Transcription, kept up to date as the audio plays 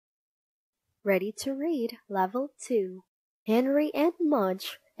Ready to read Level 2. Henry and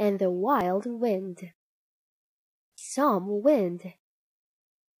Mudge and the Wild Wind. Some wind.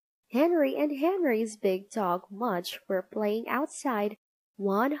 Henry and Henry's big dog Mudge were playing outside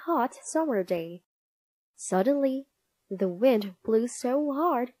one hot summer day. Suddenly, the wind blew so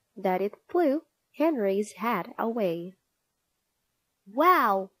hard that it blew Henry's hat away.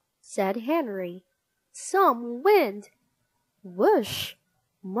 "Wow!" said Henry. "Some wind!" Whoosh!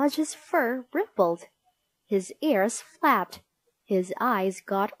 Mudge's fur rippled. His ears flapped. His eyes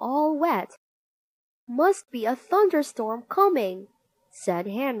got all wet. "Must be a thunderstorm coming," said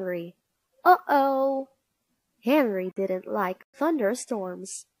Henry. "Uh-oh!" Henry didn't like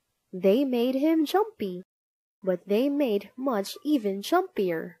thunderstorms. They made him jumpy, but they made Mudge even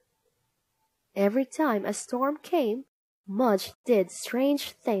jumpier. Every time a storm came, Mudge did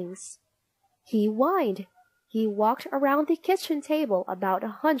strange things. He whined. He walked around the kitchen table about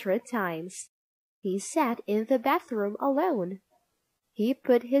 100 times. He sat in the bathroom alone. He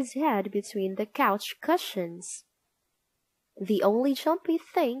put his head between the couch cushions. The only jumpy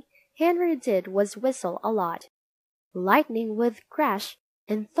thing Henry did was whistle a lot. Lightning would crash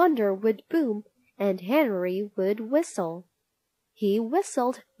and thunder would boom, and Henry would whistle. He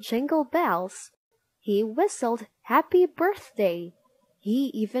whistled Jingle Bells. He whistled Happy Birthday. He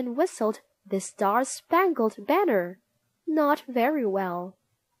even whistled the Star-Spangled Banner. Not very well.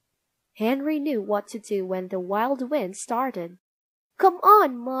 Henry knew what to do when the wild wind started. "Come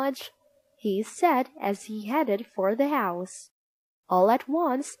on, Mudge," he said as he headed for the house. All at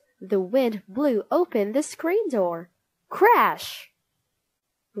once, the wind blew open the screen door. Crash!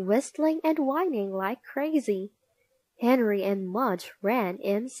 Whistling and whining like crazy, Henry and Mudge ran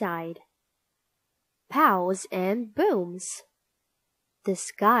inside. Pows and booms! The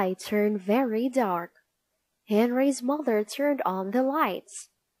sky turned very dark. Henry's mother turned on the lights.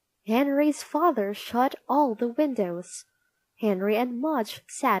 Henry's father shut all the windows. Henry and Mudge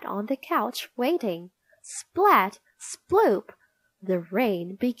sat on the couch waiting. Splat! Sploop! The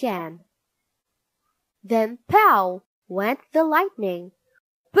rain began. Then pow! Went the lightning.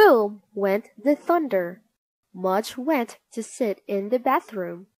 Boom! Went the thunder. Mudge went to sit in the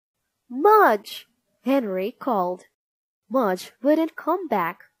bathroom. "Mudge!" Henry called. Mudge wouldn't come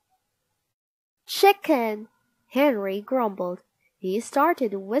back. "Chicken!" Henry grumbled. He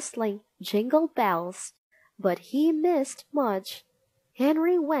started whistling Jingle Bells, but he missed Mudge.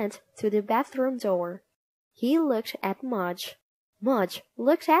 Henry went to the bathroom door. He looked at Mudge. Mudge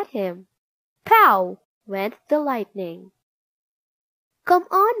looked at him. Pow! Went the lightning. "Come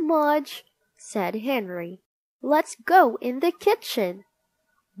on, Mudge," said Henry. "Let's go in the kitchen."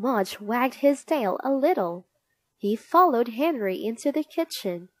 Mudge wagged his tail a little. He followed Henry into the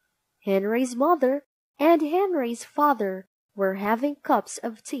kitchen. Henry's mother and Henry's father were having cups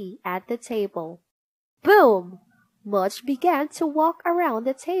of tea at the table. Boom! Mudge began to walk around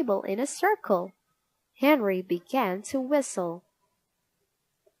the table in a circle. Henry began to whistle.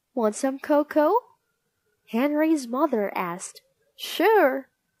 "Want some cocoa?" Henry's mother asked. "Sure,"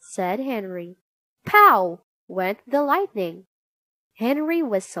 said Henry. Pow! Went the lightning. Henry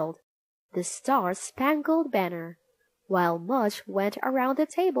whistled the Star-Spangled Banner, while Mudge went around the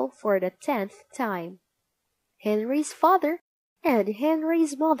table for the 10th time. Henry's father and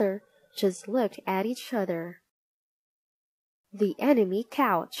Henry's mother just looked at each other. The enemy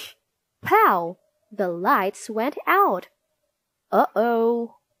couch. Pow! The lights went out.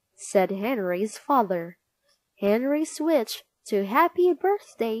 "Uh-oh," said Henry's father. Henry switched to Happy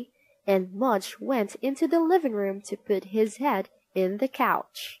Birthday, and Mudge went into the living room to put his head in the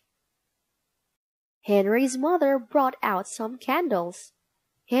couch. Henry's mother brought out some candles.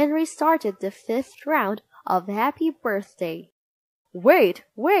 Henry started the 5th round of Happy Birthday. "Wait,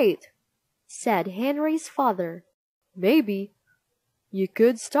 wait," said Henry's father. "Maybe you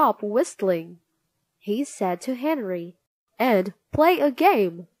could stop whistling," he said to Henry, "and play a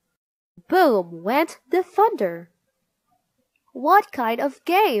game." Boom went the thunder. "What kind of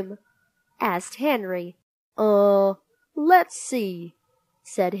game?" asked Henry. Let's see,"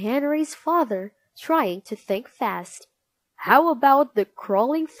 said Henry's father, trying to think fast. "How about the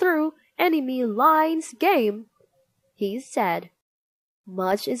crawling through enemy lines game?" he said.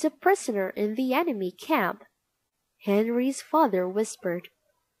 "Mudge is a prisoner in the enemy camp," Henry's father whispered,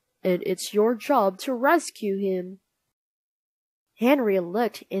 "and it's your job to rescue him." Henry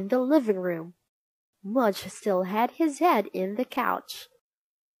looked in the living room. Mudge still had his head in the couch.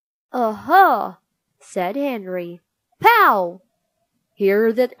 "Uh-huh," said Henry. "Pow!"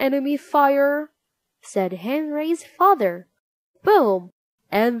 "Hear that enemy fire?" said Henry's father. "Boom!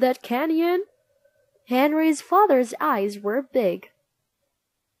 And that canyon?" Henry's father's eyes were big.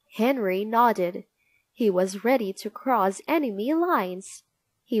 Henry nodded. He was ready to cross enemy lines.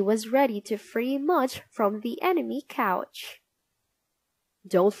 He was ready to free Mudge from the enemy couch.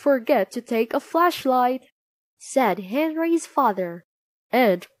 "Don't forget to take a flashlight," said Henry's father,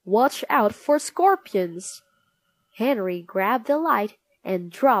 "and watch out for scorpions." Henry grabbed the light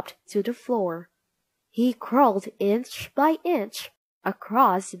and dropped to the floor. He crawled inch by inch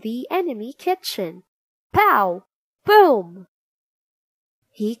across the enemy kitchen. Pow! Boom!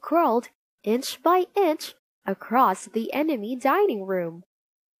 He crawled inch by inch across the enemy dining room.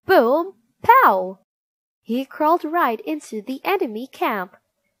 Boom! Pow! He crawled right into the enemy camp.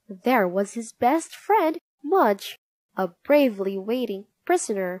 There was his best friend, Mudge, a bravely waiting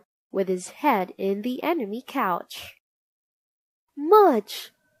prisoner with his head in the enemy couch.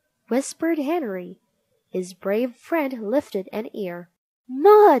 "Mudge!" whispered Henry. His brave friend lifted an ear.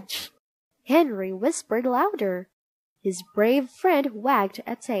 "Mudge!" Henry whispered louder. His brave friend wagged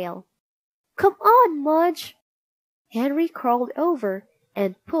a tail. "Come on, Mudge!" Henry crawled over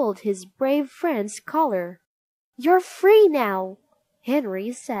and pulled his brave friend's collar. "You're free now,"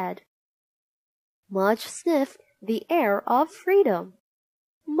 Henry said. Mudge sniffed the air of freedom.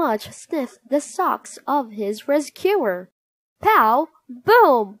 Mudge sniffed the socks of his rescuer. Pow!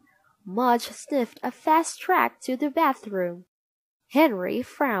 Boom! Mudge sniffed a fast track to the bathroom. Henry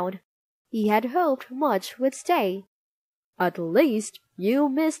frowned. He had hoped Mudge would stay. "At least you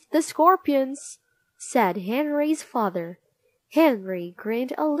missed the scorpions," said Henry's father. Henry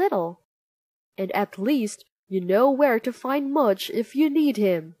grinned a little. "And at least you know where to find Mudge if you need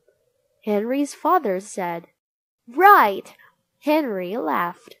him," Henry's father said. "Right!" Henry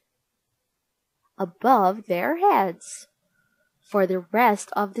laughed. Above their heads. For the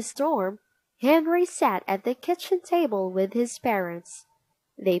rest of the storm, Henry sat at the kitchen table with his parents.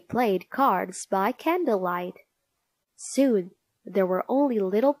 They played cards by candlelight. Soon there were only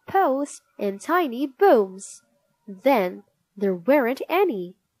little pows and tiny booms. Then there weren't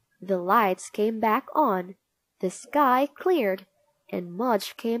any. The lights came back on. The sky cleared, and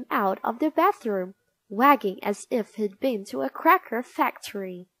Mudge came out of the bathroom, wagging as if he'd been to a cracker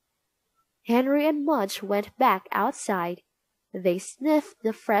factory. Henry and Mudge went back outside. They sniffed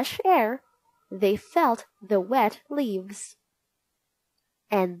the fresh air. They felt the wet leaves.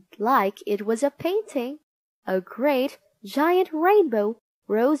 And like it was a painting, a great, giant rainbow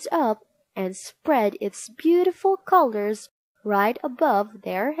rose up and spread its beautiful colors right above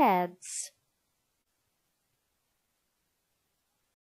their heads.